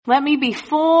Let me be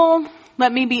full,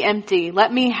 let me be empty.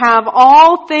 Let me have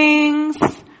all things,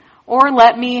 or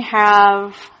let me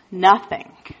have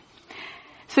nothing.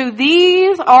 So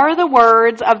these are the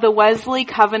words of the Wesley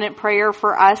Covenant Prayer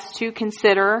for us to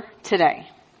consider today.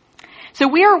 So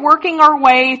we are working our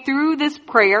way through this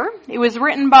prayer. It was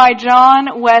written by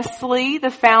John Wesley, the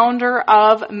founder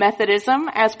of Methodism,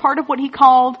 as part of what he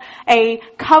called a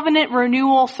covenant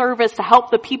renewal service to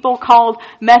help the people called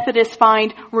Methodists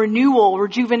find renewal,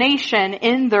 rejuvenation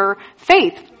in their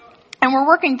faith. And we're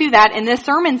working through that in this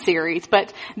sermon series.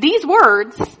 But these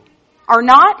words are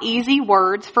not easy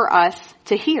words for us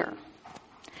to hear.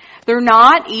 They're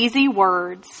not easy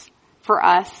words for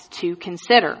us to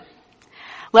consider.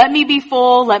 Let me be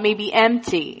full, let me be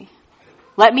empty.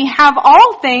 Let me have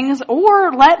all things,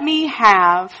 or let me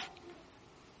have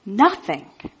nothing.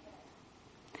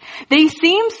 They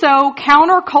seem so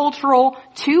countercultural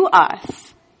to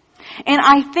us. And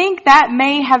I think that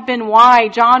may have been why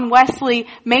John Wesley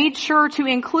made sure to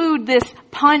include this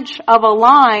punch of a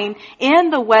line in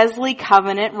the Wesley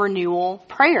Covenant Renewal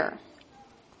Prayer.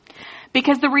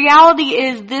 Because the reality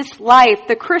is this life,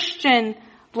 the Christian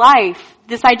life,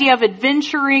 this idea of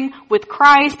adventuring with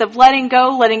Christ, of letting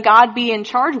go, letting God be in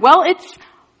charge, well, it's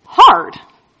hard.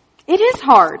 It is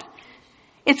hard.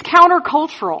 It's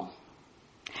countercultural.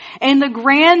 In the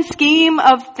grand scheme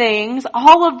of things,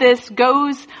 all of this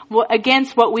goes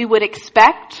against what we would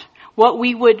expect, what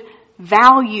we would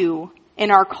value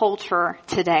in our culture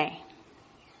today.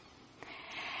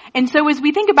 And so as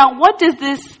we think about what does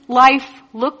this life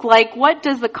look like, what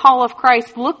does the call of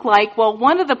Christ look like, well,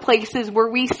 one of the places where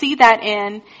we see that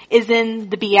is in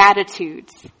the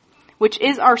Beatitudes, which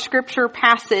is our scripture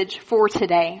passage for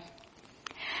today.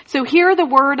 So hear the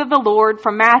word of the Lord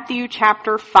from Matthew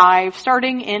chapter 5,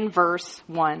 starting in verse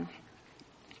 1.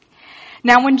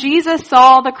 Now when Jesus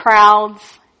saw the crowds,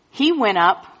 he went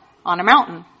up on a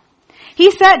mountain.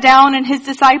 He sat down and his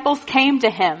disciples came to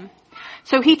him.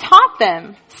 So he taught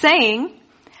them, saying,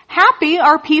 "Happy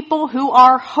are people who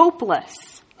are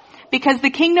hopeless, because the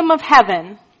kingdom of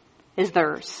heaven is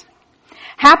theirs.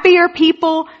 Happy are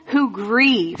people who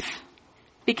grieve,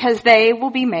 because they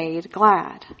will be made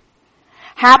glad.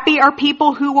 Happy are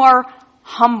people who are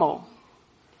humble,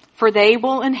 for they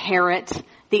will inherit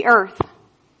the earth.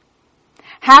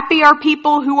 Happy are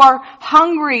people who are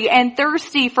hungry and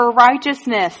thirsty for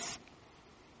righteousness,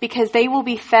 because they will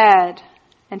be fed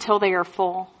until they are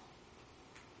full.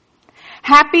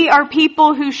 Happy are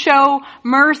people who show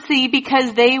mercy,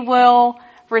 because they will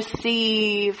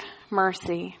receive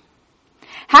mercy.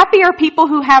 Happy are people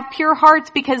who have pure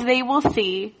hearts, because they will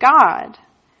see God.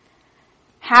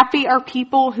 Happy are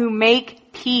people who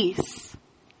make peace,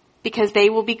 because they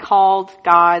will be called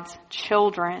God's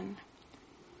children.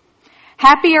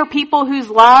 Happy are people whose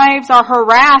lives are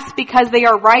harassed because they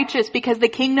are righteous, because the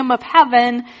kingdom of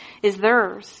heaven is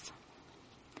theirs.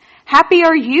 Happy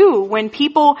are you when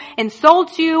people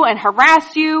insult you and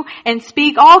harass you and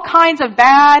speak all kinds of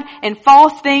bad and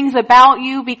false things about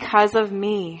you because of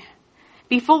me.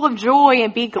 Be full of joy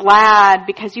and be glad,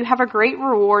 because you have a great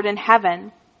reward in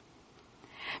heaven.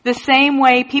 The same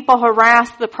way people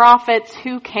harassed the prophets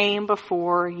who came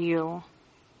before you."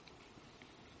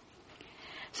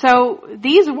 So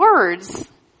these words,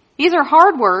 these are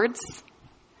hard words.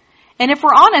 And if we're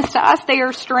honest, to us, they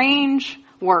are strange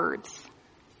words.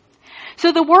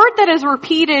 So the word that is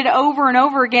repeated over and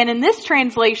over again in this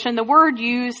translation, the word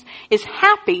used is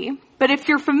happy. But if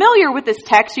you're familiar with this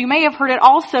text, you may have heard it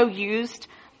also used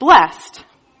blessed.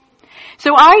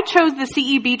 So I chose the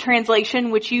CEB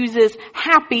translation, which uses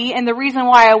happy. And the reason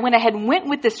why I went ahead and went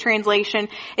with this translation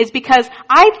is because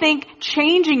I think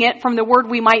changing it from the word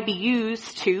we might be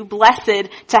used to, blessed,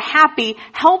 to happy,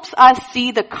 helps us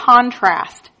see the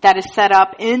contrast that is set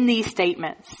up in these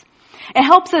statements. It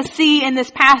helps us see in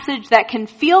this passage that can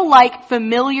feel like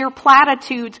familiar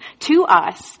platitudes to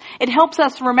us. It helps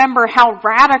us remember how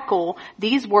radical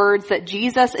these words that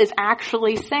Jesus is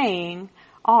actually saying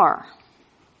are.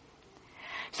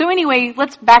 So anyway,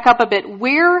 let's back up a bit.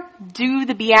 Where do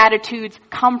the Beatitudes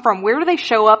come from? Where do they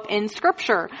show up in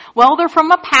Scripture? Well, they're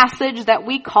from a passage that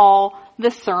we call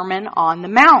the Sermon on the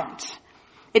Mount.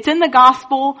 It's in the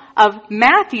Gospel of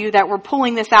Matthew that we're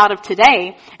pulling this out of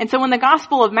today. And so in the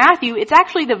Gospel of Matthew, it's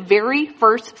actually the very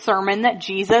first sermon that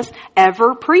Jesus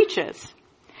ever preaches.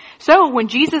 So when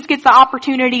Jesus gets the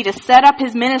opportunity to set up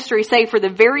his ministry, say for the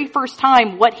very first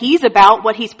time, what he's about,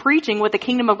 what he's preaching, what the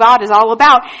kingdom of God is all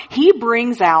about, he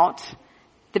brings out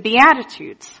the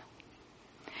Beatitudes.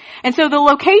 And so the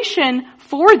location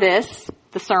for this,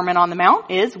 the Sermon on the Mount,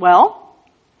 is, well,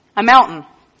 a mountain.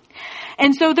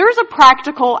 And so there's a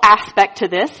practical aspect to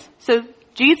this. So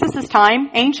Jesus' time,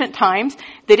 ancient times,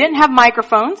 they didn't have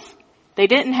microphones. They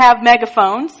didn't have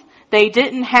megaphones. They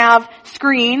didn't have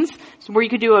screens where you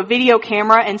could do a video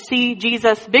camera and see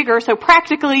Jesus bigger. So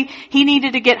practically, he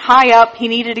needed to get high up. He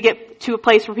needed to get to a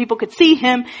place where people could see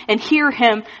him and hear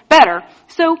him better.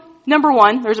 So, number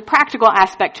one, there's a practical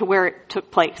aspect to where it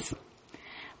took place.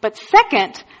 But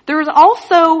second, there is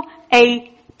also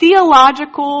a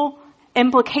theological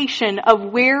implication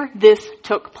of where this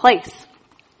took place.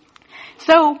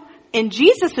 So, in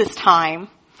Jesus' time,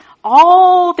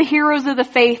 all the heroes of the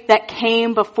faith that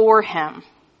came before him,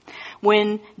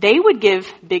 when they would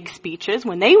give big speeches,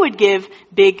 when they would give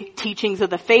big teachings of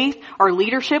the faith or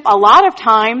leadership, a lot of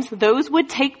times those would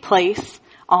take place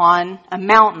on a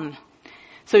mountain.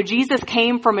 So Jesus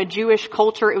came from a Jewish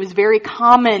culture. It was very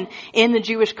common in the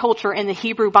Jewish culture, in the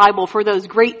Hebrew Bible, for those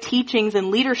great teachings and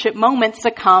leadership moments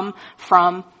to come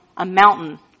from a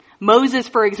mountain. Moses,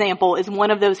 for example, is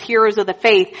one of those heroes of the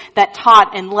faith that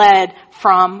taught and led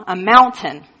from a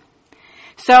mountain.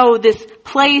 So this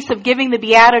place of giving the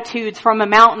Beatitudes from a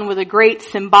mountain was a great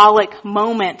symbolic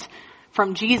moment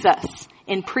from Jesus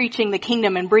in preaching the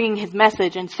kingdom and bringing his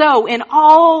message. And so in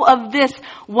all of this,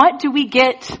 what do we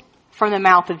get from the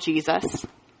mouth of Jesus?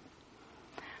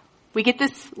 We get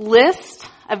this list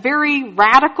of very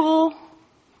radical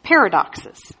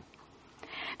paradoxes.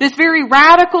 This very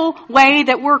radical way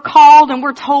that we're called and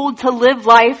we're told to live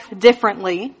life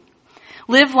differently.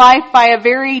 Live life by a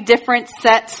very different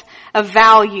set of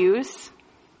values,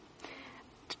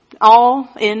 all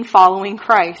in following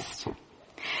Christ.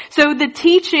 So the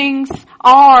teachings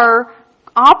are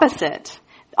opposite.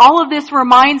 All of this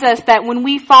reminds us that when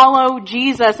we follow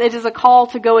Jesus, it is a call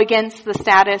to go against the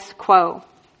status quo.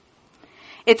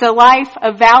 It's a life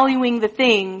of valuing the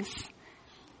things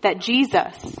that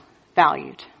Jesus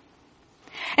valued.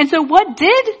 And so what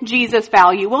did Jesus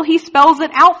value? Well, he spells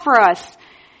it out for us.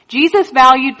 Jesus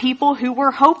valued people who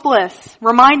were hopeless,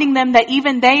 reminding them that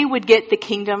even they would get the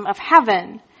kingdom of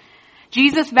heaven.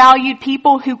 Jesus valued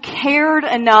people who cared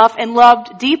enough and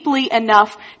loved deeply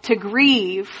enough to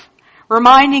grieve,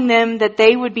 reminding them that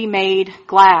they would be made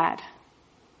glad.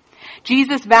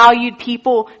 Jesus valued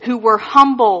people who were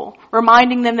humble,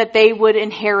 reminding them that they would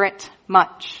inherit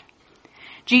much.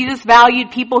 Jesus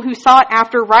valued people who sought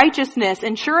after righteousness,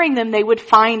 ensuring them they would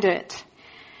find it.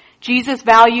 Jesus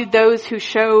valued those who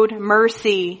showed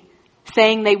mercy,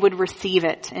 saying they would receive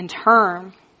it in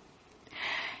turn.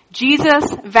 Jesus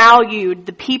valued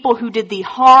the people who did the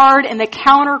hard and the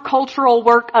countercultural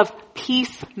work of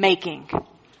peacemaking,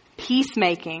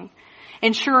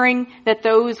 ensuring that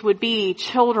those would be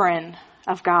children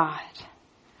of God.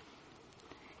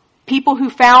 People who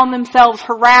found themselves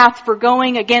harassed for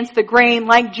going against the grain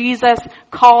like Jesus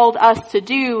called us to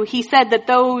do, he said that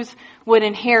those would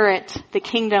inherit the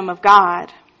kingdom of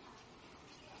God.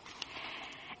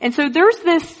 And so there's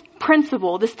this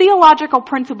principle, this theological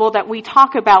principle that we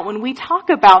talk about when we talk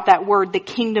about that word, the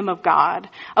kingdom of God,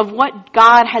 of what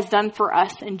God has done for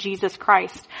us in Jesus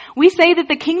Christ. We say that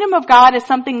the kingdom of God is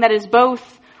something that is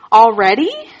both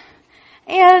already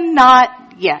and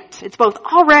not yet. It's both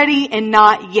already and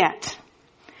not yet.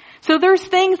 So there's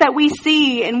things that we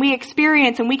see and we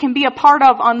experience and we can be a part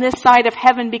of on this side of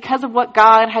heaven because of what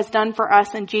God has done for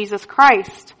us in Jesus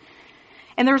Christ.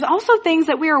 And there's also things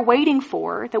that we are waiting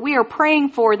for, that we are praying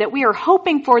for, that we are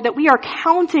hoping for, that we are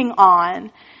counting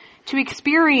on to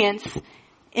experience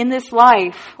in this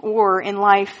life or in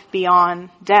life beyond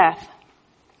death.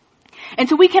 And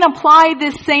so we can apply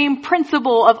this same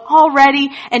principle of already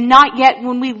and not yet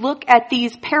when we look at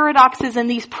these paradoxes and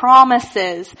these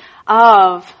promises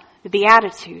of the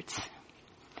Beatitudes.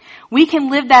 We can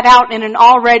live that out in an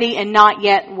already and not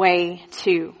yet way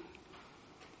too.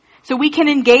 So we can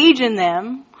engage in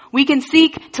them. We can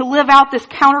seek to live out this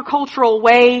countercultural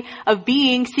way of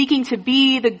being, seeking to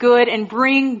be the good and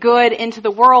bring good into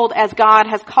the world as God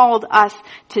has called us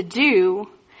to do.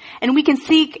 And we can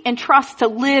seek and trust to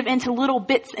live into little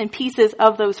bits and pieces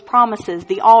of those promises,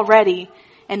 the already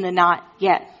and the not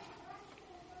yet.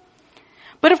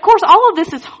 But of course, all of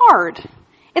this is hard.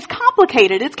 It's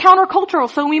complicated. It's countercultural.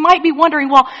 So we might be wondering,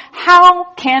 well,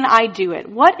 how can I do it?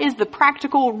 What is the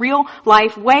practical, real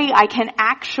life way I can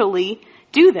actually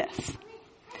do this?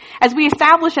 As we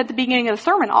established at the beginning of the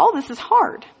sermon, all this is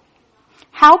hard.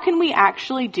 How can we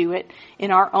actually do it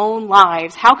in our own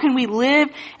lives? How can we live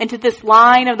into this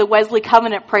line of the Wesley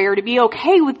Covenant prayer to be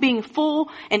okay with being full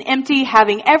and empty,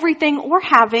 having everything or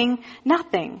having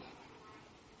nothing?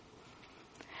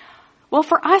 Well,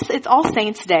 for us, it's All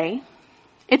Saints' Day.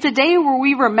 It's a day where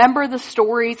we remember the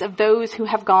stories of those who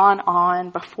have gone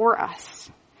on before us.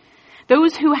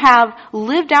 those who have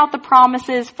lived out the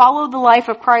promises, followed the life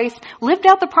of Christ, lived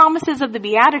out the promises of the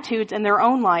Beatitudes in their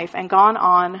own life and gone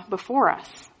on before us.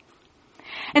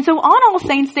 And so on All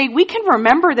Saints' Day, we can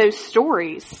remember those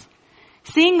stories,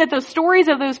 seeing that those stories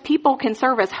of those people can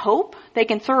serve as hope, they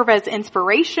can serve as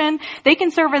inspiration, they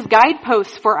can serve as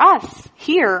guideposts for us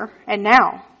here and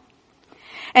now.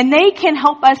 And they can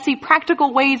help us see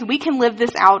practical ways we can live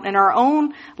this out in our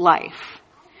own life.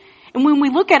 And when we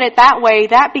look at it that way,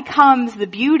 that becomes the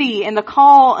beauty and the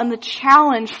call and the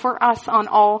challenge for us on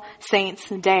All Saints'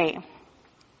 Day.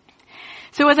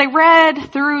 So as I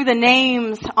read through the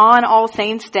names on All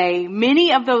Saints' Day,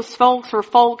 many of those folks were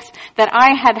folks that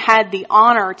I have had the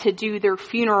honor to do their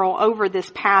funeral over this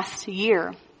past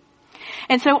year.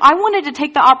 And so I wanted to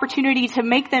take the opportunity to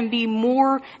make them be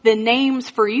more than names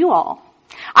for you all.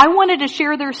 I wanted to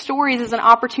share their stories as an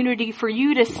opportunity for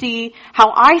you to see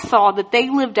how I saw that they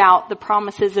lived out the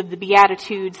promises of the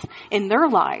Beatitudes in their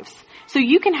lives. So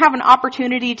you can have an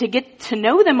opportunity to get to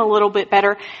know them a little bit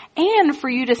better and for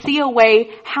you to see a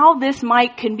way how this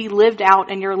can be lived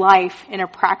out in your life in a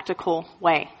practical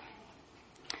way.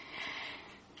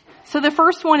 So the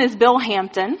first one is Bill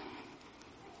Hampton.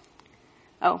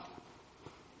 Oh,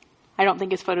 I don't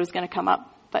think his photo is going to come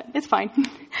up, but it's fine.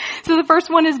 So the first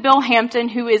one is Bill Hampton,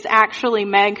 who is actually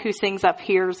Meg, who sings up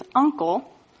here's uncle.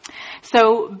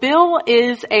 So Bill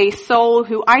is a soul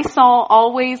who I saw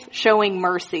always showing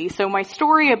mercy. So my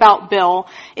story about Bill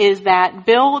is that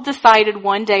Bill decided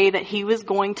one day that he was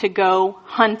going to go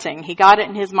hunting. He got it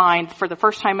in his mind for the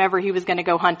first time ever he was going to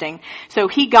go hunting. So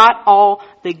he got all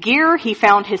the gear. He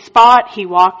found his spot. He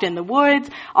walked in the woods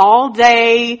all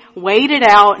day, waited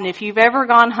out. And if you've ever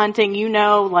gone hunting, you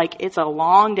know, like it's a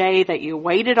long day that you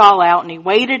wait it all out. And he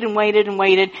waited and waited and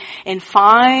waited. And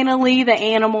finally the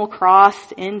animal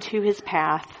crossed into his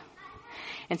path.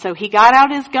 And so he got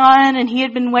out his gun and he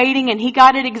had been waiting and he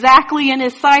got it exactly in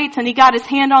his sights and he got his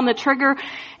hand on the trigger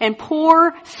and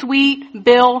poor sweet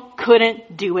Bill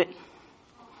couldn't do it.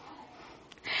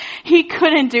 He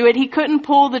couldn't do it. He couldn't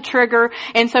pull the trigger.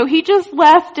 And so he just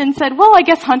left and said, well, I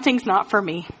guess hunting's not for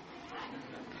me.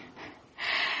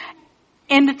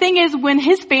 And the thing is, when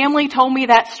his family told me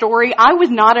that story, I was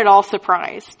not at all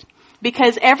surprised.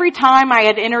 Because every time I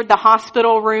had entered the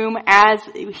hospital room as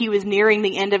he was nearing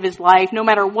the end of his life, no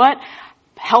matter what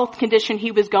health condition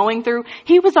he was going through,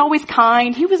 he was always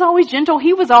kind, he was always gentle,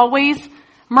 he was always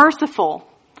merciful.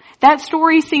 That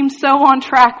story seems so on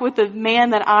track with the man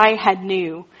that I had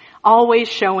knew, always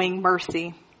showing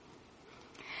mercy.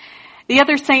 The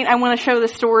other saint I want to show the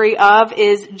story of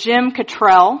is Jim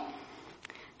Cottrell.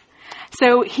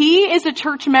 So he is a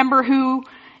church member who,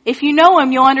 if you know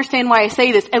him, you'll understand why I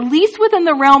say this. At least within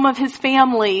the realm of his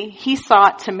family, he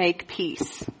sought to make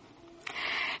peace.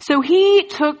 So he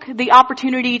took the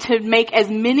opportunity to make as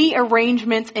many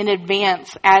arrangements in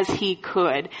advance as he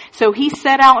could. So he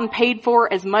set out and paid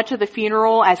for as much of the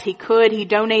funeral as he could. He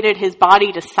donated his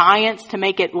body to science to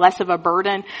make it less of a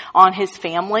burden on his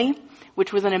family,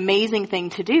 which was an amazing thing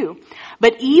to do.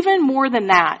 But even more than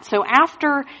that, so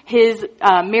after his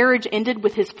marriage ended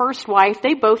with his first wife,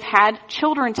 they both had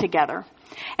children together.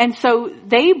 And so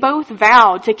they both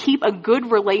vowed to keep a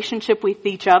good relationship with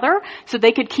each other so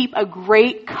they could keep a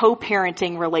great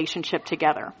co-parenting relationship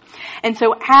together. And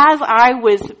so as I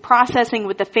was processing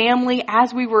with the family,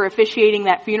 as we were officiating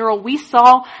that funeral, we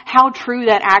saw how true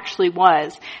that actually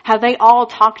was. How they all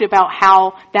talked about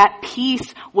how that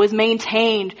peace was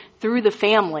maintained through the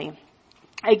family.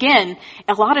 Again,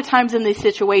 a lot of times in these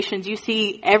situations, you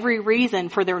see every reason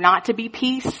for there not to be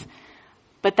peace.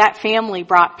 But that family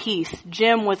brought peace.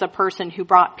 Jim was a person who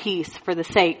brought peace for the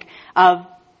sake of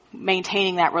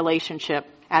maintaining that relationship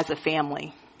as a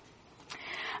family.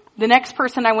 The next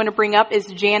person I want to bring up is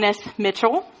Janice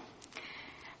Mitchell,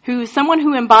 who's someone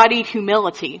who embodied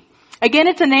humility. Again,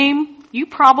 it's a name you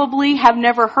probably have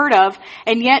never heard of,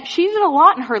 and yet she did a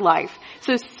lot in her life.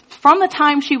 So from the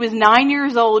time she was 9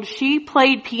 years old, she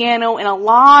played piano in a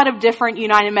lot of different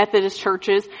United Methodist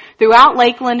churches throughout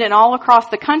Lakeland and all across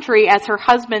the country as her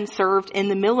husband served in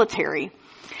the military.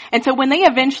 And so when they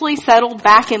eventually settled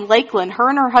back in Lakeland, her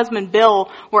and her husband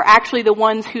Bill were actually the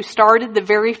ones who started the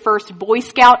very first Boy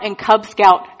Scout and Cub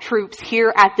Scout troops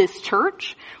here at this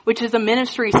church, which is a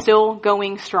ministry still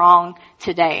going strong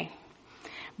today.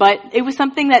 But it was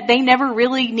something that they never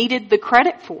really needed the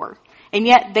credit for. And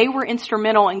yet they were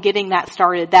instrumental in getting that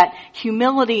started. That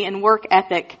humility and work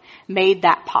ethic made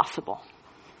that possible.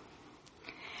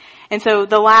 And so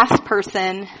the last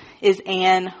person is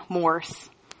Ann Morse.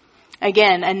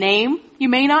 Again, a name you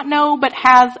may not know, but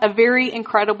has a very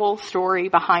incredible story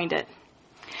behind it.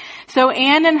 So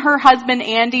Ann and her husband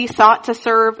Andy sought to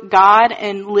serve God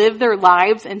and live their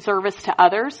lives in service to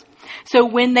others. So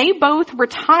when they both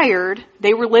retired,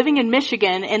 they were living in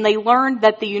Michigan, and they learned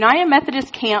that the United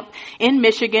Methodist camp in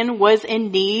Michigan was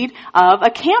in need of a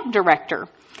camp director.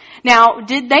 Now,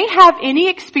 did they have any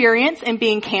experience in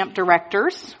being camp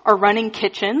directors or running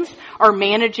kitchens or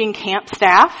managing camp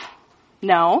staff?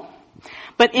 No.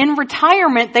 But in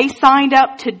retirement, they signed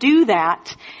up to do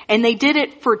that, and they did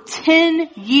it for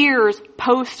 10 years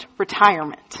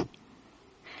post-retirement.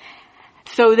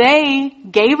 So they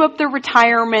gave up their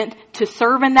retirement to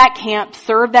serve in that camp,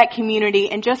 serve that community,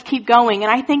 and just keep going.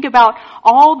 And I think about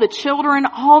all the children,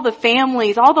 all the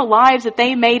families, all the lives that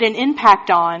they made an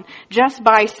impact on just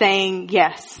by saying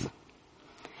yes.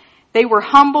 They were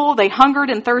humble, they hungered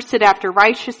and thirsted after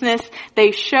righteousness,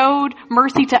 they showed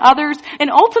mercy to others, and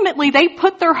ultimately they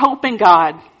put their hope in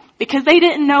God because they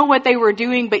didn't know what they were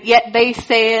doing, but yet they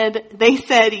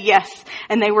said yes,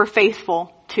 and they were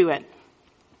faithful to it.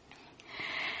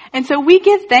 And so we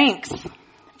give thanks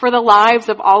for the lives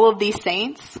of all of these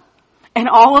saints and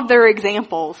all of their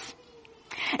examples.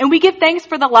 And we give thanks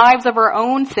for the lives of our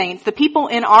own saints, the people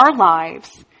in our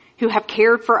lives who have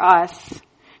cared for us,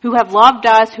 who have loved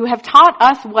us, who have taught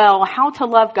us well how to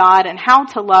love God and how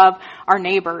to love our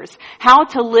neighbors, how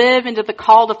to live into the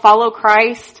call to follow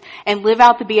Christ and live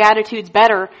out the Beatitudes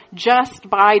better just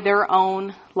by their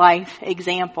own life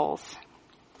examples.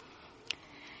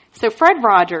 So Fred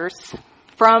Rogers,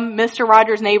 from Mr.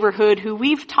 Rogers' Neighborhood, who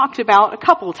we've talked about a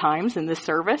couple times in this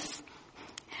service.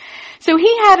 So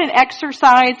he had an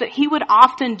exercise that he would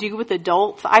often do with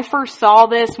adults. I first saw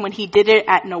this when he did it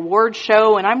at an award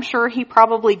show, and I'm sure he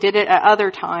probably did it at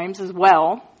other times as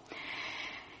well.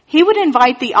 He would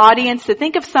invite the audience to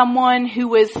think of someone who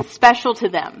was special to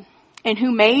them and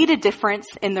who made a difference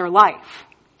in their life.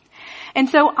 And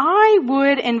so I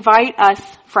would invite us,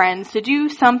 friends, to do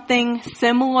something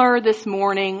similar this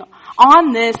morning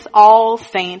on this All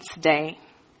Saints Day.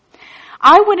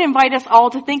 I would invite us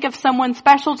all to think of someone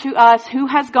special to us who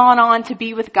has gone on to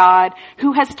be with God,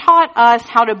 who has taught us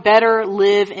how to better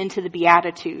live into the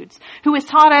Beatitudes, who has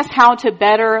taught us how to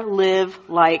better live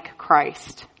like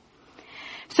Christ.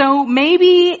 So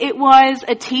maybe it was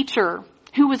a teacher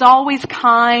who was always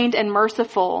kind and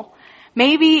merciful.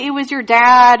 Maybe it was your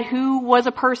dad who was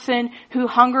a person who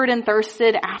hungered and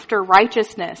thirsted after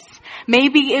righteousness.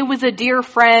 Maybe it was a dear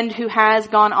friend who has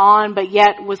gone on but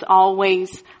yet was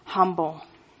always humble.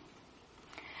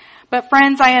 But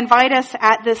friends, I invite us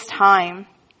at this time,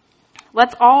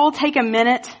 let's all take a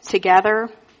minute together.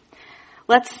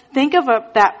 Let's think of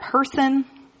that person.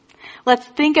 Let's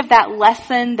think of that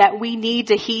lesson that we need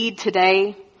to heed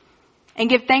today and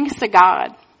give thanks to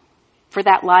God for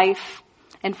that life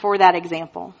and for that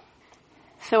example.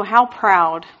 So how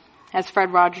proud, as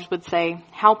Fred Rogers would say,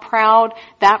 how proud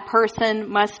that person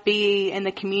must be in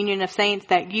the communion of saints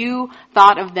that you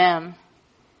thought of them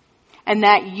and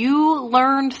that you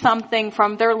learned something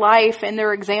from their life and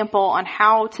their example on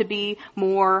how to be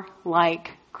more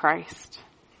like Christ.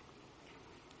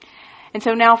 And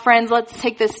so now, friends, let's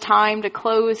take this time to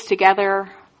close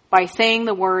together by saying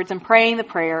the words and praying the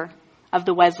prayer of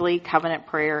the Wesley Covenant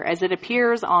Prayer as it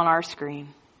appears on our screen.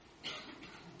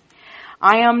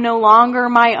 I am no longer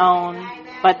my own,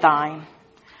 but thine.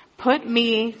 Put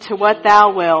me to what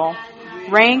thou wilt.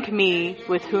 Rank me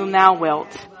with whom thou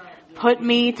wilt. Put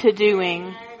me to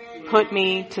doing. Put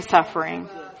me to suffering.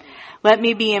 Let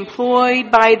me be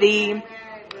employed by thee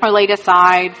or laid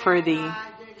aside for thee.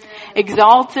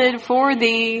 Exalted for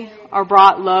thee or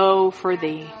brought low for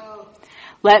thee.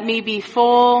 Let me be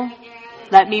full.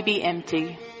 Let me be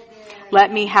empty.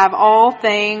 Let me have all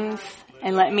things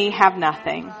and let me have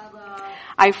nothing.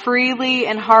 I freely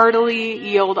and heartily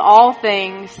yield all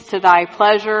things to thy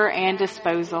pleasure and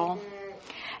disposal.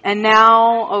 And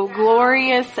now, O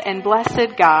glorious and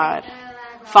blessed God,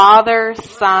 Father,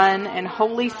 Son, and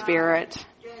Holy Spirit,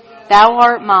 thou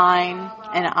art mine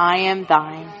and I am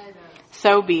thine.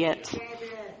 So be it.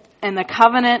 And the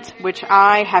covenant which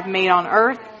I have made on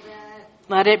earth,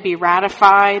 let it be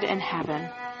ratified in heaven.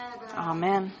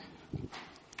 Amen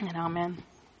and amen.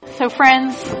 So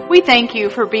friends, we thank you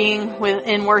for being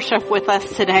in worship with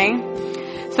us today.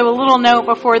 So a little note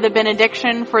before the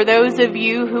benediction, for those of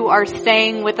you who are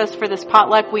staying with us for this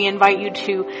potluck, we invite you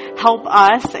to help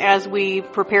us as we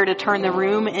prepare to turn the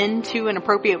room into an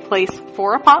appropriate place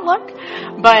for a potluck.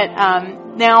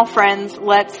 But now, friends,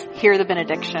 let's hear the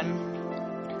benediction.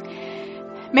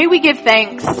 May we give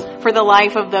thanks for the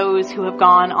life of those who have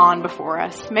gone on before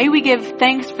us. May we give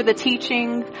thanks for the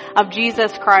teaching of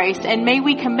Jesus Christ, and may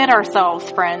we commit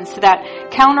ourselves, friends, to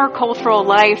that countercultural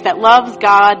life that loves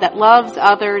God, that loves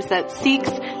others, that seeks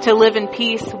to live in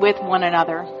peace with one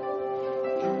another.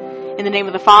 In the name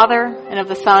of the Father, and of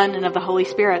the Son, and of the Holy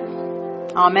Spirit.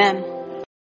 Amen.